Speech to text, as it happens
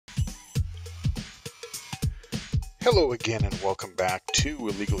Hello again and welcome back to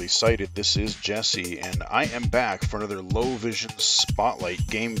Illegally Cited. This is Jesse and I am back for another Low Vision Spotlight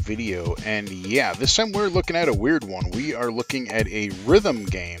game video. And yeah, this time we're looking at a weird one. We are looking at a rhythm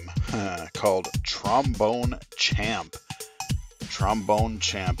game called Trombone Champ. Trombone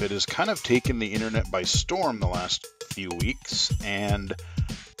Champ. It has kind of taken the internet by storm the last few weeks, and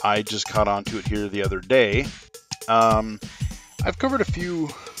I just caught onto it here the other day. I've covered a few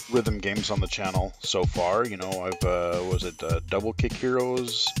rhythm games on the channel so far. You know, I've Double Kick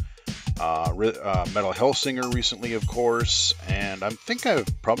Heroes, Metal Hellsinger recently, of course, and I think I've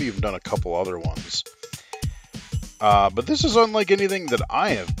probably even done a couple other ones. But this is unlike anything that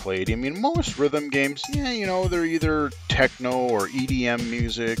I have played. I mean, most rhythm games, yeah, you know, they're either techno or EDM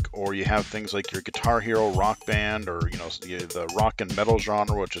music, or you have things like your Guitar Hero Rock Band, or, you know, the rock and metal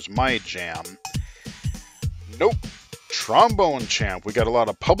genre, which is my jam. Nope. Trombone Champ. We got a lot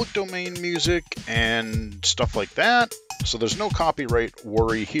of public domain music and stuff like that, so there's no copyright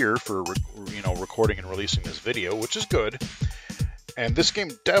worry here for recording and releasing this video, which is good. And this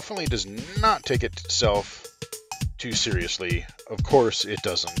game definitely does not take itself too seriously. Of course it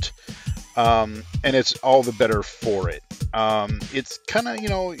doesn't. And it's all the better for it. It's kind of, you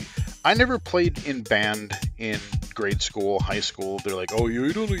know, I never played in band in grade school, high school. They're like, oh,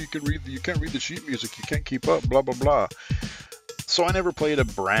 you don't know, you can't read the sheet music, you can't keep up, blah blah blah. So I never played a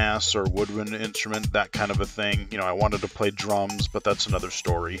brass or woodwind instrument, that kind of a thing. You know, I wanted to play drums, but that's another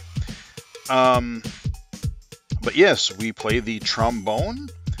story. But yes, we play the trombone,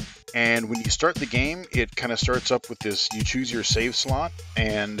 and when you start the game, it kind of starts up with this, you choose your save slot,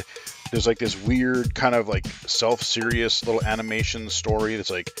 and there's like this weird kind of like self-serious little animation story that's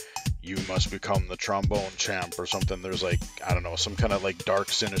like, you must become the trombone champ or something. There's like, I don't know, some kind of like dark,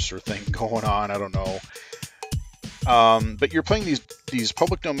 sinister thing going on. I don't know. But you're playing these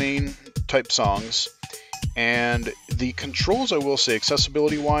public domain type songs, and the controls, I will say,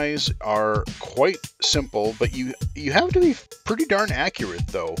 accessibility wise, are quite simple, but you have to be pretty darn accurate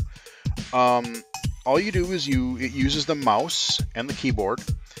though. All you do is it uses the mouse and the keyboard.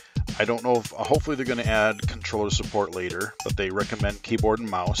 I don't know if, hopefully they're going to add controller support later, but they recommend keyboard and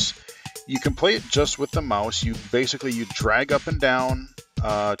mouse. You can play it just with the mouse. You drag up and down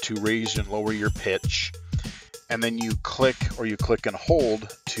to raise and lower your pitch, and then you click and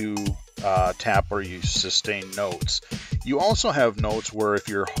hold to tap or you sustain notes. You also have notes where if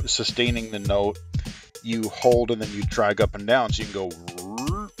you're sustaining the note, you hold and then you drag up and down, so you can go,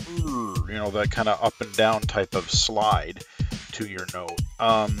 you know, that kind of up and down type of slide to your note.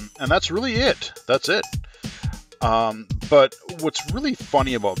 And that's really it. That's it. But what's really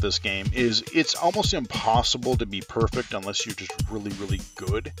funny about this game is it's almost impossible to be perfect unless you're just really, really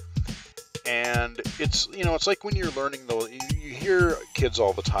good. And it's, you know, it's like when you're learning, though, you hear kids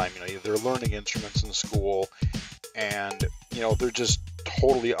all the time, you know, they're learning instruments in school, and, you know, they're just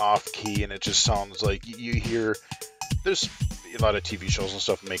totally off key, and it just sounds like you hear, there's a lot of TV shows and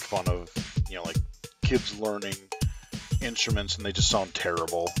stuff make fun of, you know, like kids learning instruments and they just sound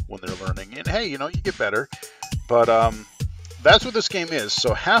terrible when they're learning. And hey, you know, you get better. But that's what this game is.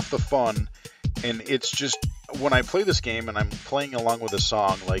 So half the fun, and it's just, when I play this game and I'm playing along with a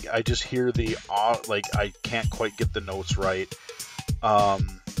song, like I just hear like I can't quite get the notes right.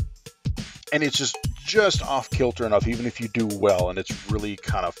 And it's just off kilter enough, even if you do well, and it's really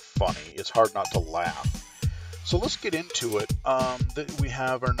kind of funny. It's hard not to laugh. So let's get into it. We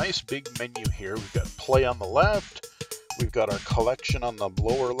have our nice big menu here. We've got play on the left. We've got our collection on the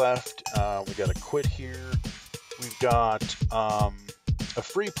lower left. We've got a quit here. We've got a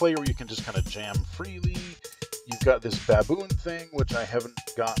free play where you can just kind of jam freely. You've got this baboon thing, which I haven't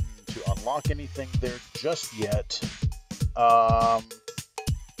gotten to unlock anything there just yet. And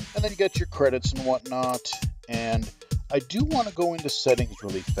then you got your credits and whatnot. And I do want to go into settings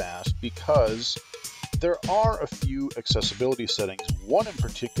really fast because there are a few accessibility settings. One in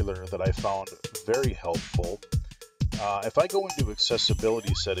particular that I found very helpful. If I go into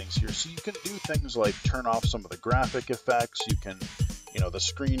accessibility settings here, so you can do things like turn off some of the graphic effects, you can, you know, the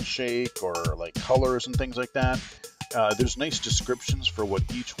screen shake or like colors and things like that. There's nice descriptions for what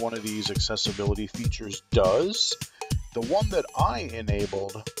each one of these accessibility features does. The one that I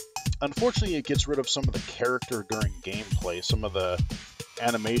enabled, unfortunately it gets rid of some of the character during gameplay, some of the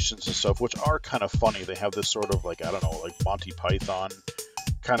animations and stuff, which are kind of funny. They have this sort of like, I don't know, like Monty Python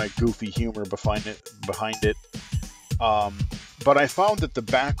kind of goofy humor behind it. But I found that the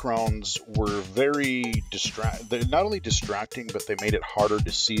backgrounds were very they're not only distracting, but they made it harder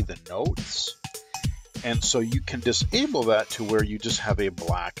to see the notes. And so you can disable that to where you just have a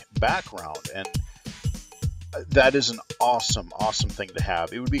black background. And That is an awesome, awesome thing to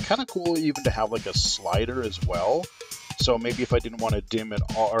have. It would be kind of cool even to have like a slider as well. So maybe if I didn't want to dim it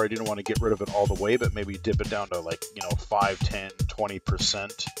all, or I didn't want to get rid of it all the way, but maybe dip it down to like, 5, 10,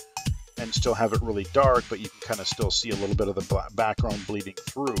 20% and still have it really dark, but you can kind of still see a little bit of the background bleeding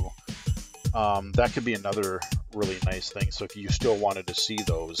through. That could be another really nice thing. So if you still wanted to see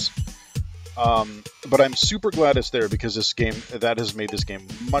those. But I'm super glad it's there because that has made this game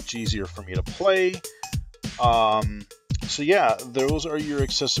much easier for me to play. So yeah, those are your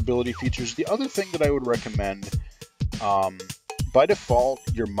accessibility features. The other thing that I would recommend, by default,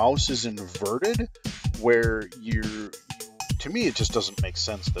 your mouse is inverted, where to me, it just doesn't make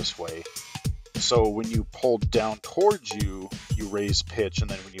sense this way. So when you pull down towards you, you raise pitch, and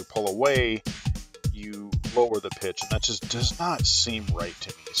then when you pull away, you lower the pitch, and that just does not seem right to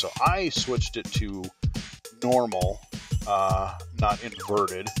me. So I switched it to normal, not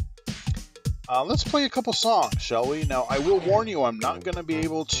inverted. Let's play a couple songs, shall we? Now, I will warn you, I'm not going to be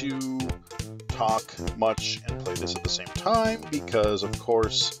able to talk much and play this at the same time because, of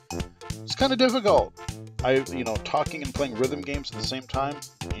course, it's kind of difficult. Talking and playing rhythm games at the same time,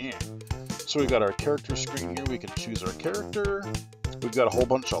 yeah. So we've got our character screen here. We can choose our character. We've got a whole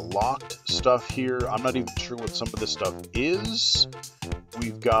bunch of locked stuff here. I'm not even sure what some of this stuff is.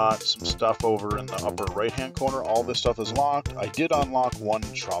 We've got some stuff over in the upper right-hand corner. All this stuff is locked. I did unlock one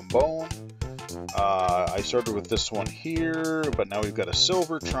trombone. I started with this one here, but now we've got a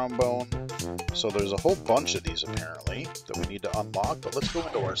silver trombone. So there's a whole bunch of these apparently that we need to unlock. But let's go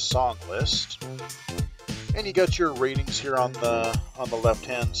into our song list. And you got your ratings here on the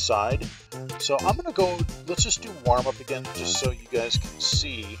left-hand side. So I'm gonna go. Let's just do warm-up again, just so you guys can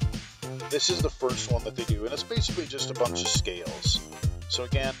see. This is the first one that they do, and it's basically just a bunch of scales. So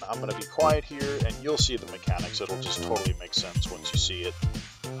again, I'm gonna be quiet here, and you'll see the mechanics. It'll just totally make sense once you see it.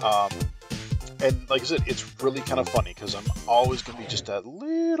 And like I said, it's really kind of funny because I'm always gonna be just a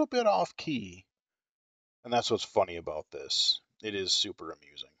little bit off key, and that's what's funny about this. It is super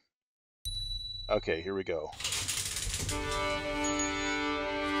amusing. Okay, here we go.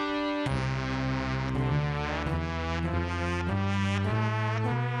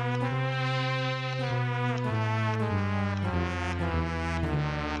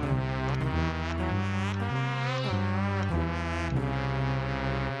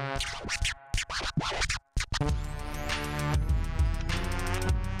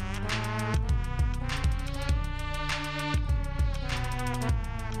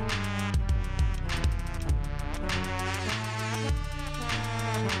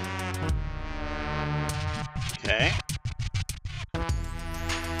 Okay.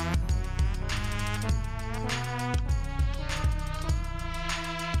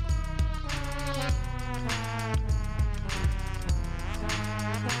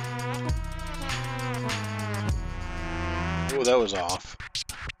 Oh, that was off.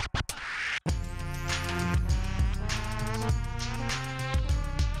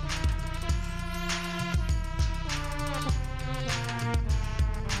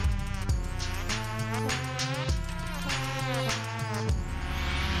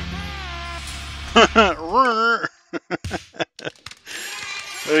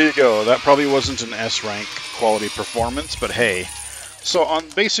 There you go. That probably wasn't an S rank quality performance, but hey. So on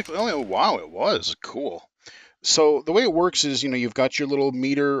basically, oh wow, it was cool. So the way it works is, you've got your little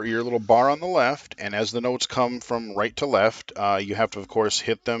meter or your little bar on the left, and as the notes come from right to left, you have to, of course,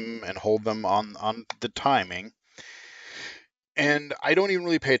 hit them and hold them on the timing. And I don't even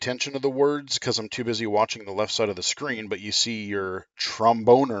really pay attention to the words because I'm too busy watching the left side of the screen, but you see your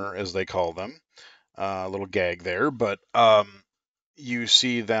tromboner, as they call them, a little gag there, but you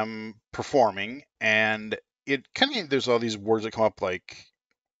see them performing, and it kind of, there's all these words that come up like,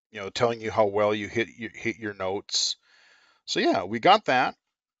 telling you how well you hit your notes. So yeah, we got that.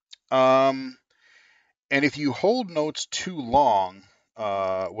 And if you hold notes too long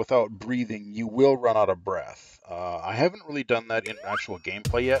without breathing, you will run out of breath. I haven't really done that in actual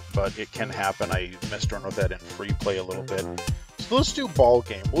gameplay yet, but it can happen. I messed around with that in free play a little bit. So let's do ball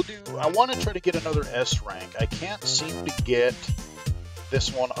game. I want to try to get another S rank. I can't seem to get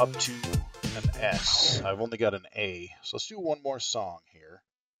this one up to an S. I've only got an A. So let's do one more song here.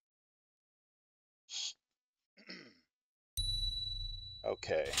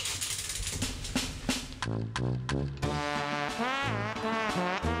 Okay.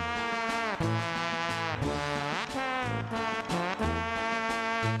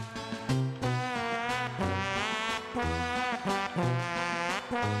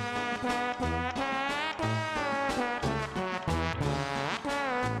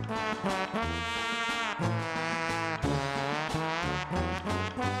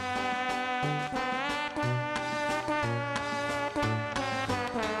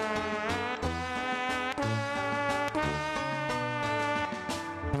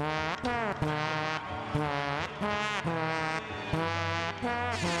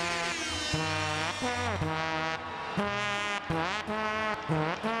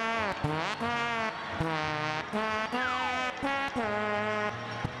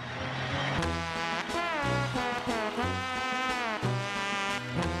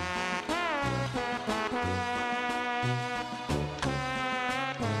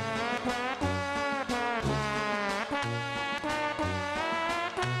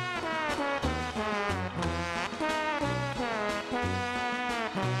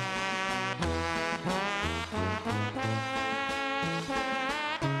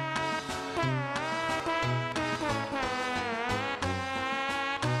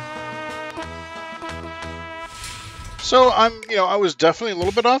 So I was definitely a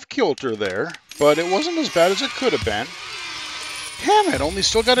little bit off kilter there, but it wasn't as bad as it could have been. Damn it, only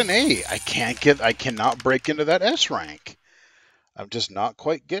still got an A. I cannot break into that S rank. I'm just not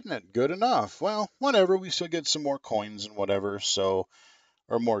quite getting it good enough. Well, whatever, we still get some more coins and whatever, so,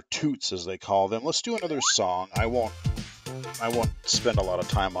 or more toots as they call them. Let's do another song. I won't spend a lot of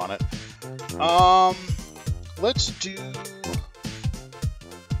time on it. Let's do...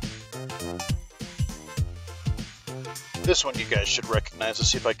 This one you guys should recognize.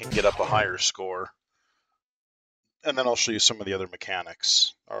 Let's see if I can get up a higher score. And then I'll show you some of the other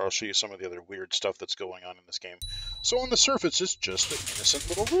mechanics. Or I'll show you some of the other weird stuff that's going on in this game. So on the surface, it's just an innocent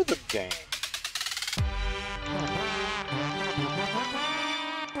little rhythm game.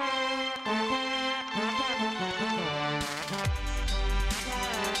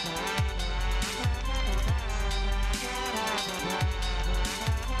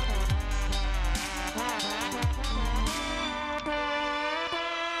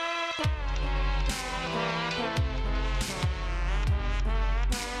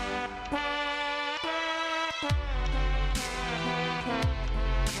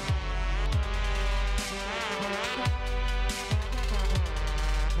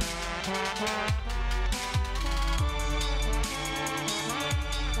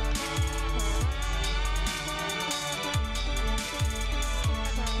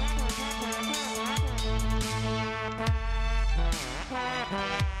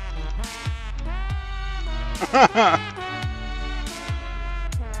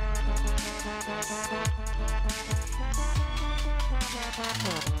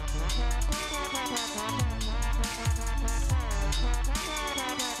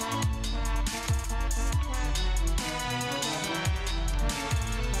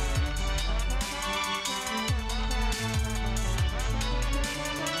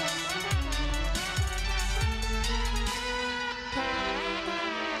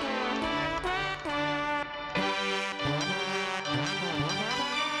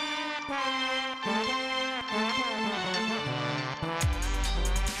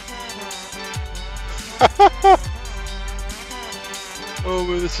 Oh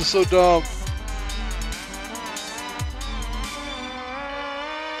man, this is so dumb.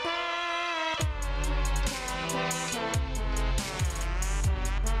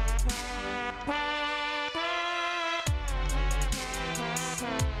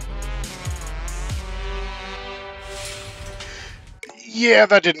 Yeah,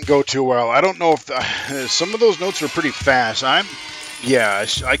 that didn't go too well. I don't know if some of those notes are pretty fast. Yeah,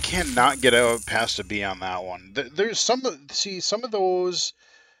 I cannot get out past a B on that one. There's some of those.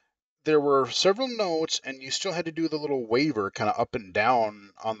 There were several notes, and you still had to do the little waver kind of up and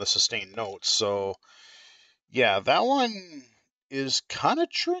down on the sustained notes. So, yeah, that one is kind of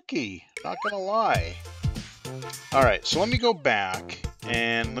tricky. Not gonna lie. All right, so let me go back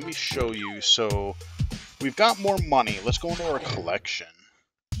and let me show you. So, we've got more money. Let's go into our collection.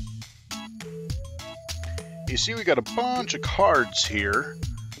 You see, we got a bunch of cards here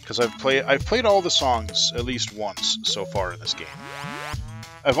because I've played all the songs at least once so far in this game.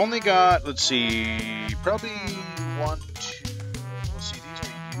 I've only got, let's see, probably 1, 2. Let's see, these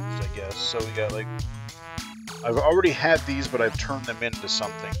are used, I guess. So we got like, I've already had these, but I've turned them into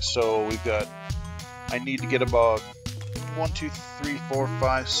something. So we've got, I need to get about 1, 2, 3, 4,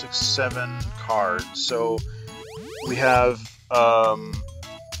 5, 6, 7 cards. So we have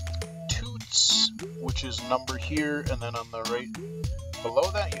Toots, which is number here, and then on the right below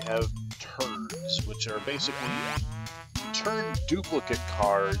that you have Turds, which are basically turn duplicate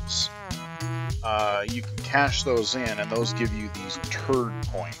cards. You can cash those in, and those give you these turd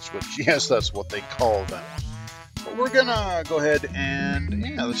points, which, yes, that's what they call them. But we're gonna go ahead and,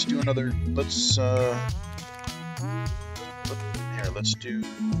 yeah, let's do another, let's do,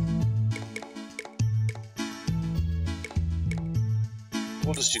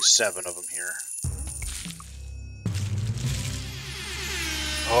 we'll just do 7 of them here.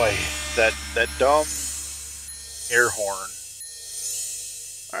 Boy, that dumb air horn.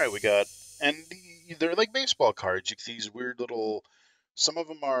 Alright, we got, and they're like baseball cards. You get these weird little, some of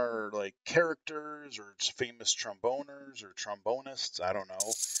them are like characters or famous tromboners or trombonists. I don't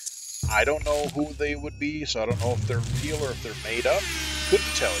know. I don't know who they would be, so I don't know if they're real or if they're made up.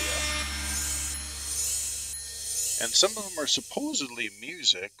 Couldn't tell you. And some of them are supposedly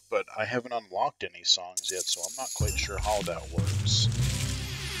music, but I haven't unlocked any songs yet, so I'm not quite sure how that works.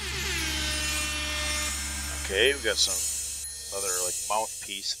 Okay, we got some other like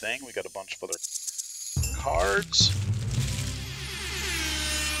mouthpiece thing. We got a bunch of other cards.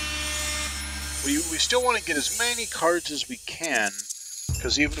 We still want to get as many cards as we can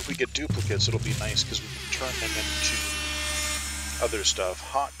Because even if we get duplicates, it'll be nice because we can turn them into other stuff.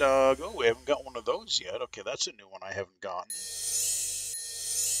 Hot dog. Oh, we haven't got one of those yet. Okay, that's a new one I haven't gotten.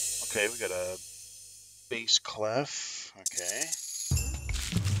 Okay, we got a bass clef. Okay.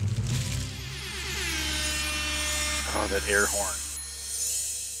 Oh, that air horn.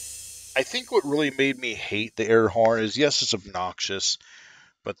 I think what really made me hate the air horn is, yes, it's obnoxious,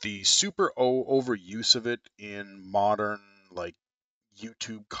 but the super overuse of it in modern, like,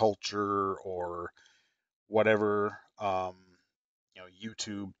 YouTube culture or whatever,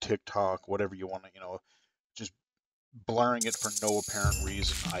 YouTube, TikTok, whatever you want to, just blaring it for no apparent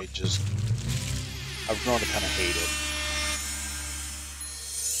reason. I've grown to kind of hate it.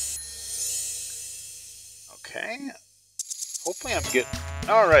 Okay. Hopefully I'm getting...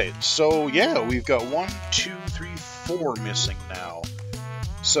 Alright, so yeah, we've got 1, 2, 3, 4 missing now.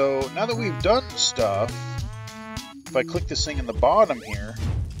 So now that we've done stuff, if I click this thing in the bottom here,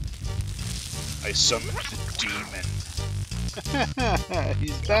 I summon the demon.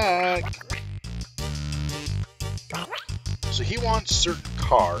 He's back. So he wants certain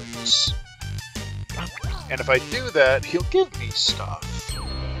cards. And if I do that, he'll give me stuff.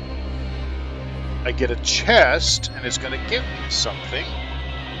 I get a chest, and it's going to give me something.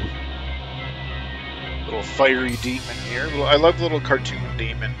 Little fiery demon here. I love the little cartoon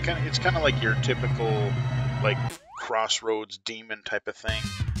demon. It's kind of like your typical, like, Crossroads demon type of thing.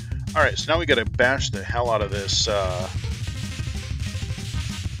 Alright, so now we got to bash the hell out of this,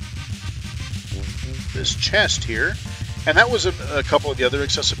 this chest here. And that was a couple of the other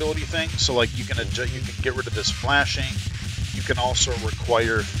accessibility things. So, like, you can get rid of this flashing. You can also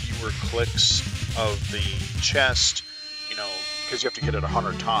require fewer clicks of the chest, because you have to hit it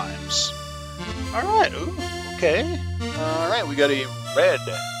 100 times. Alright, ooh, okay. Alright, we got a red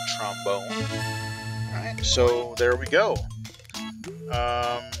trombone. Alright, so there we go.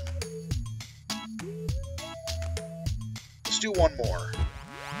 Let's do one more.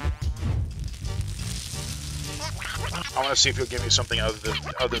 I want to see if he'll give me something other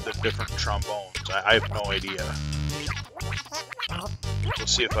than different trombones. I have no idea.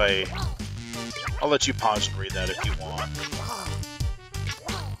 Let's see if I'll let you pause and read that if you want.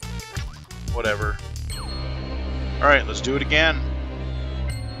 Whatever. Alright, let's do it again.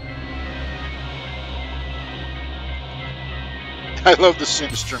 I love the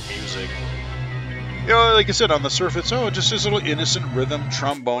sinister music. Like I said, on the surface, just this little innocent rhythm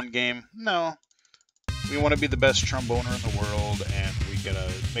trombone game. No. We want to be the best tromboner in the world, and we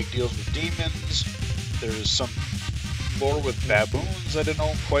gotta make deals with demons. There's some lore with baboons I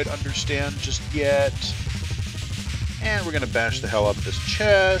don't quite understand just yet. And we're gonna bash the hell out of this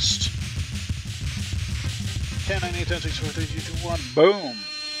chest. 10, 9, 8, 10, 6, 4, 3, 2, 2, 1. Boom!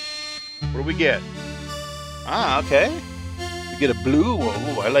 What do we get? Ah, okay. We get a blue.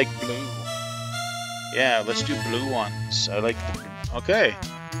 Oh, I like blue. Yeah, let's do blue ones. I like the blue. Okay.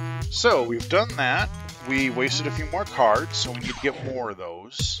 So, we've done that. We wasted a few more cards, so we need to get more of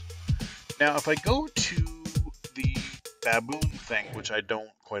those. Now, if I go to the baboon thing, which I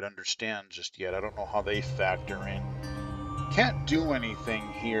don't quite understand just yet, I don't know how they factor in. Can't do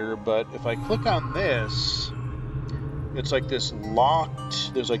anything here, but if I click on this, it's like this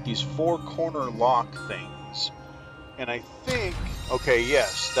locked, there's like these 4-corner lock things. And I think, okay,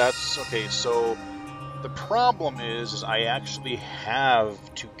 yes, that's, okay, so the problem is I actually have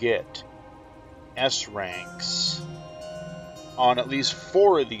to get S ranks on at least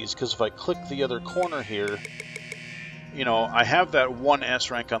 4 of these, because if I click the other corner here, I have that 1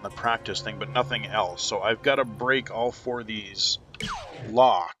 S rank on the practice thing, but nothing else. So I've got to break all 4 of these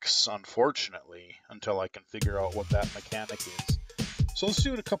locks, unfortunately, until I can figure out what that mechanic is. So let's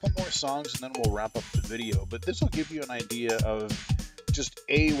do a couple more songs, and then we'll wrap up the video. But this will give you an idea of just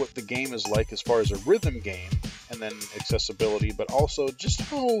what the game is like as far as a rhythm game, and then accessibility, but also just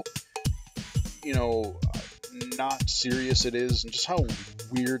how not serious it is, and just how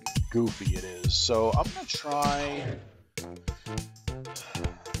weird and goofy it is. So I'm gonna try.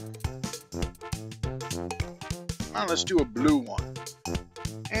 Let's do a blue one.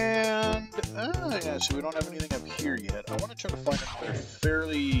 And yeah, so we don't have anything up here yet. I want to try to find another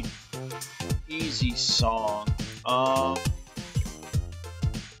fairly easy song. I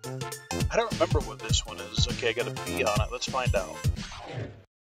don't remember what this one is. Okay, I got a B on it. Let's find out.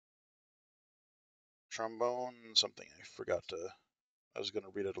 Trombone, something. I forgot to... I was going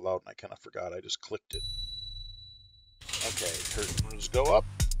to read it aloud and I kind of forgot. I just clicked it. Okay, curtains go up.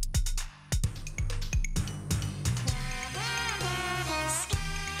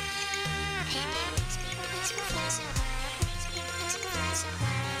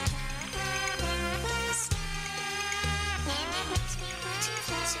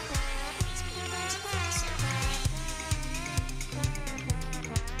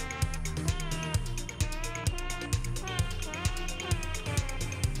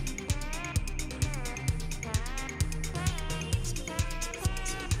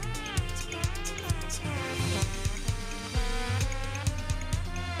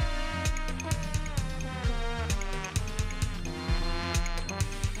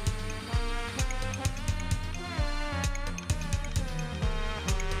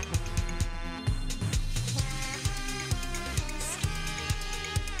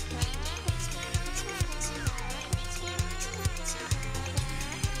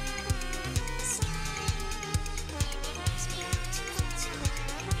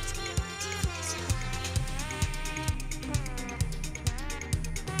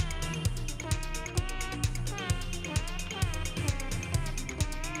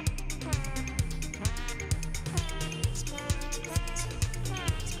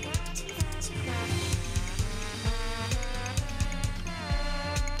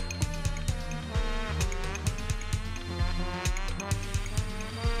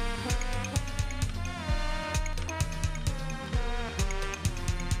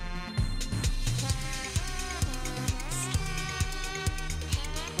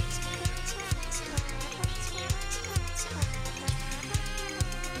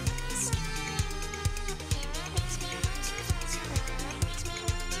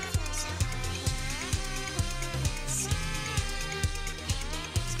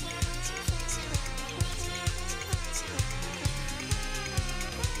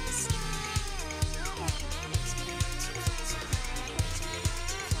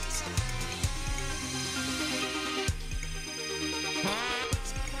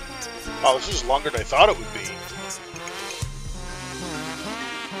 Oh, this is longer than I thought it would be.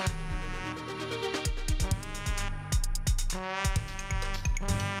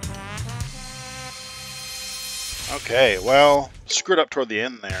 Okay, well, screwed up toward the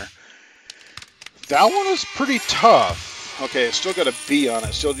end there. That one was pretty tough. Okay, I still got a B on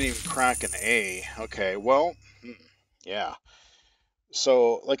it. Still didn't even crack an A. Okay, well, yeah.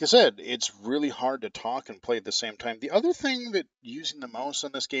 So, like I said, it's really hard to talk and play at the same time. The other thing that using the mouse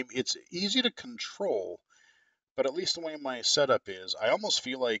on this game, it's easy to control, but at least the way my setup is, I almost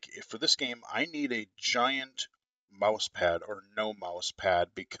feel like if for this game, I need a giant mouse pad or no mouse pad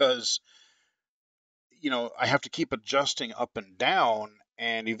because I have to keep adjusting up and down,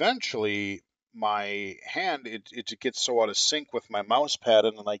 and eventually my hand it gets so out of sync with my mouse pad,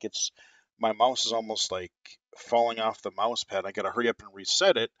 and like my mouse is almost like falling off the mouse pad. I got to hurry up and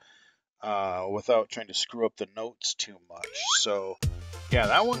reset it without trying to screw up the notes too much. So yeah,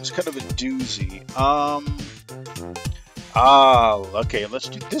 that one's kind of a doozy. Okay, let's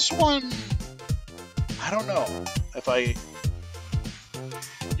do this one. I don't know if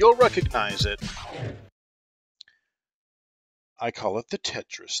you'll recognize it. I call it the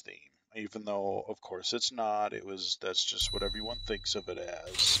Tetris theme, even though, of course, it's not. That's just what everyone thinks of it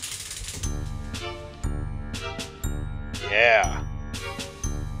as. Yeah.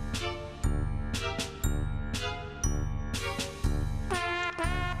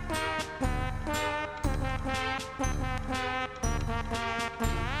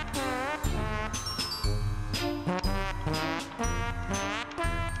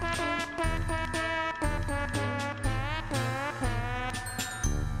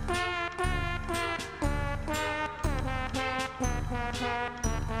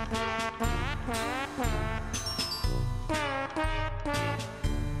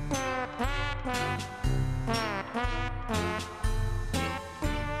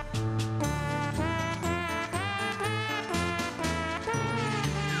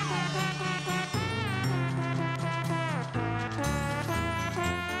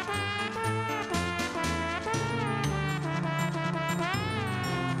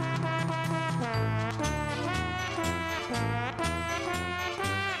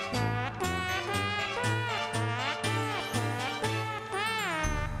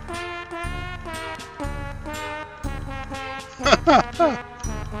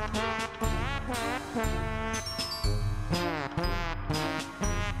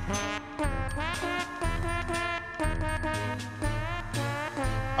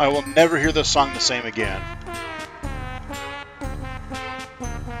 I will never hear this song the same again.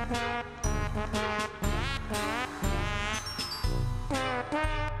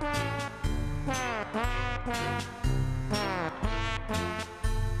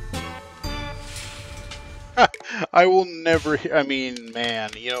 I will never. I mean, man,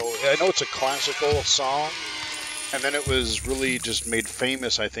 I know it's a classical song, and then it was really just made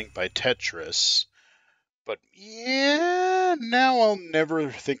famous, I think, by Tetris. But yeah, now I'll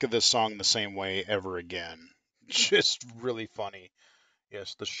never think of this song the same way ever again. Just really funny.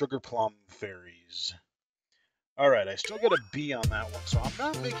 Yes, the Sugar Plum Fairies. Alright, I still got a B on that one, so I'm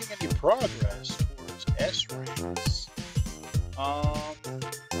not making any progress towards S ranks. Oh,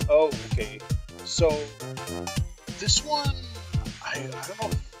 okay. So, this one, I don't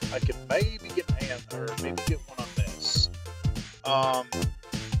know if I could maybe get an A or maybe get one on this.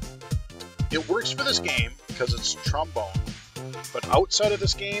 It works for this game because it's Trombone, but outside of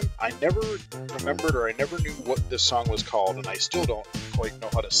this game, I never remembered or I never knew what this song was called, and I still don't quite know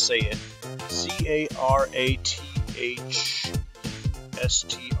how to say it. Zarathustra.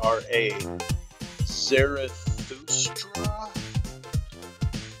 Zarathustra.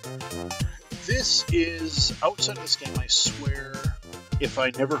 This is outside of this game. I swear, if I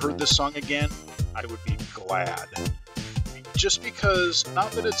never heard this song again, I would be glad. Just because,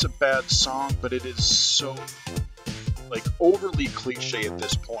 not that it's a bad song, but it is so, overly cliche at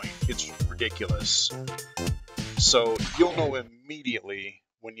this point. It's ridiculous. So, you'll know immediately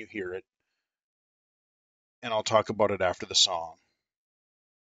when you hear it. And I'll talk about it after the song.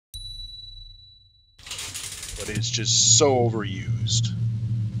 But it's just so overused.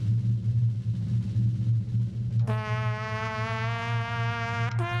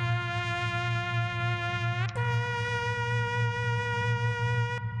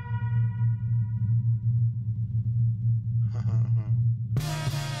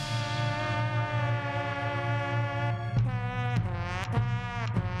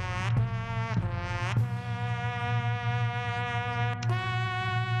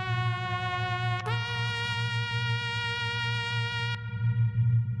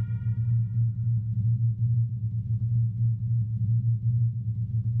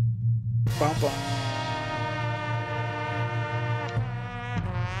 Bum, bum.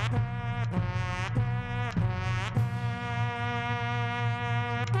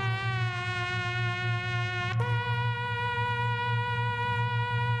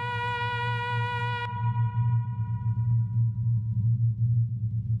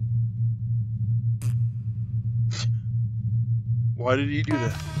 Why did he do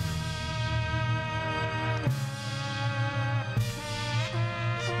that?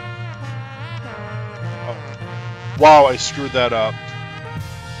 Oh. Wow, I screwed that up.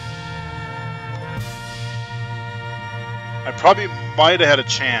 I probably might have had a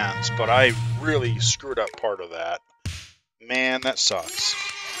chance, but I really screwed up part of that. Man, that sucks.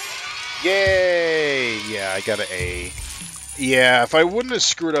 Yay! Yeah, I got an A. Yeah, if I wouldn't have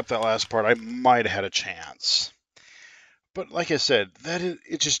screwed up that last part, I might have had a chance. But like I said, that is,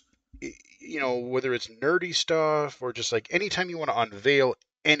 it just, you know, whether it's nerdy stuff or just like anytime you want to unveil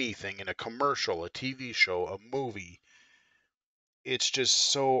anything in a commercial, a TV show, a movie, it's just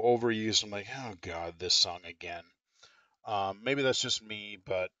so overused. I'm like, oh God, this song again. Maybe that's just me,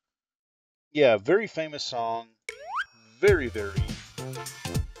 but yeah, very famous song. Very, very,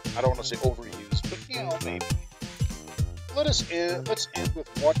 I don't want to say overused, but you know, maybe. Let's end with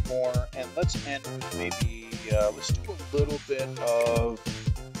one more, and let's end with maybe, let's do a little bit of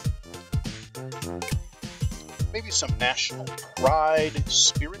maybe some national pride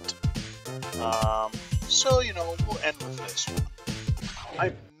spirit. So, you know, we'll end with this one.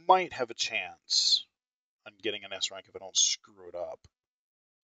 I might have a chance on getting an S rank if I don't screw it up.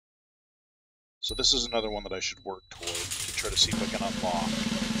 So this is another one that I should work toward to try to see if I can unlock.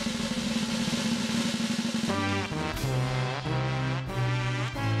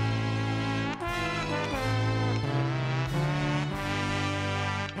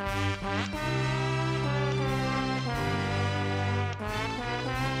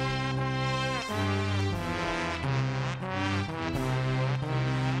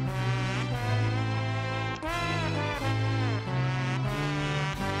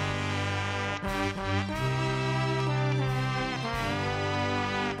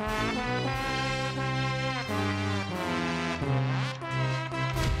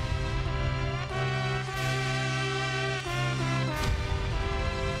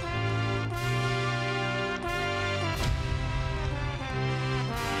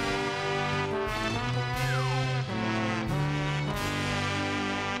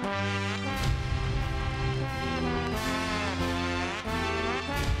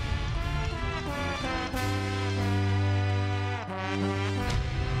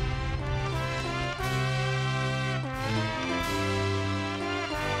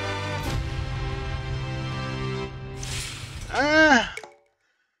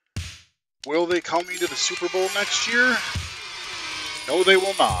 Will they call me to the Super Bowl next year? No, they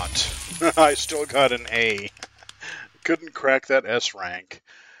will not. I still got an A. Couldn't crack that S rank.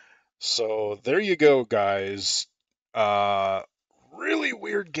 So there you go, guys. Really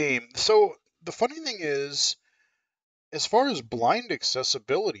weird game. So the funny thing is, as far as blind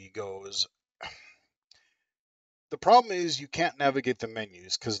accessibility goes, the problem is you can't navigate the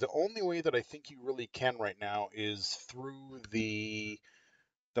menus because the only way that I think you really can right now is through the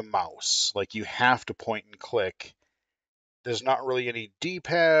mouse. Like you have to point and click. There's not really any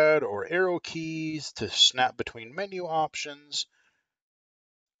D-pad or arrow keys to snap between menu options.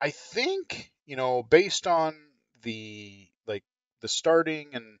 I think, you know, based on the the starting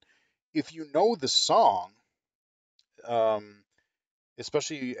and if you know the song, um,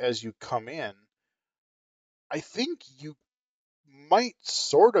 especially as you come in, I think you might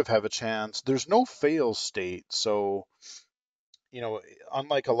sort of have a chance. There's no fail state, so you know,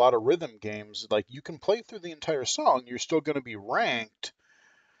 unlike a lot of rhythm games, like you can play through the entire song, you're still going to be ranked.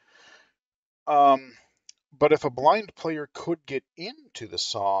 Um, but if a blind player could get into the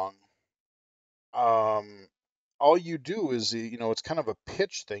song, um, all you do is, you know, it's kind of a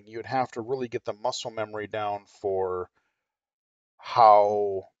pitch thing. You'd have to really get the muscle memory down for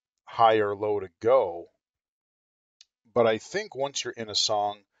how high or low to go. But I think once you're in a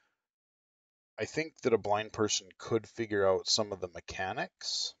song, I think that a blind person could figure out some of the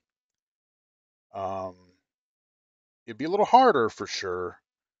mechanics. Um, it'd be a little harder for sure,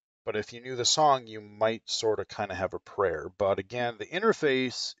 but if you knew the song, you might sort of kind of have a prayer. But again, the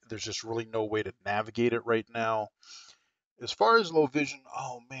interface, there's just really no way to navigate it right now. As far as low vision,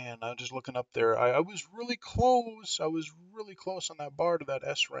 oh man, I'm just looking up there. I was really close. I was really close on that bar to that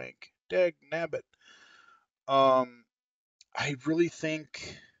S rank. Dag nabbit. I really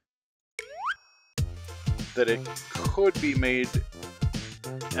think that it could be made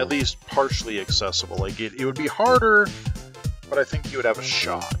at least partially accessible. Like it would be harder, but I think you would have a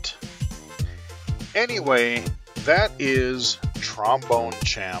shot. Anyway, that is Trombone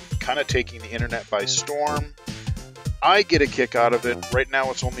Champ, kind of taking the internet by storm. I get a kick out of it. Right now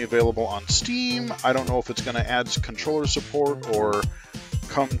it's only available on Steam. I don't know if it's going to add controller support or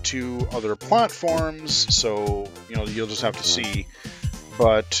come to other platforms, so you'll just have to see.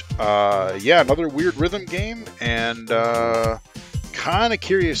 But yeah, another weird rhythm game, and kind of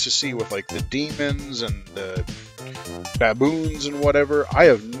curious to see with like the demons and the baboons and whatever. I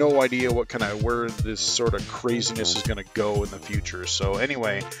have no idea where this sort of craziness is going to go in the future. So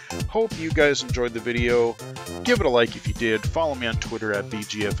anyway, hope you guys enjoyed the video. Give it a like if you did. Follow me on Twitter at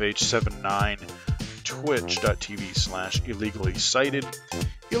BGFH79, twitch.tv/illegally-cited,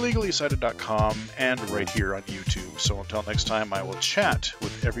 illegally-cited.com, and right here on YouTube. So until next time, I will chat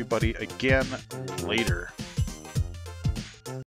with everybody again later.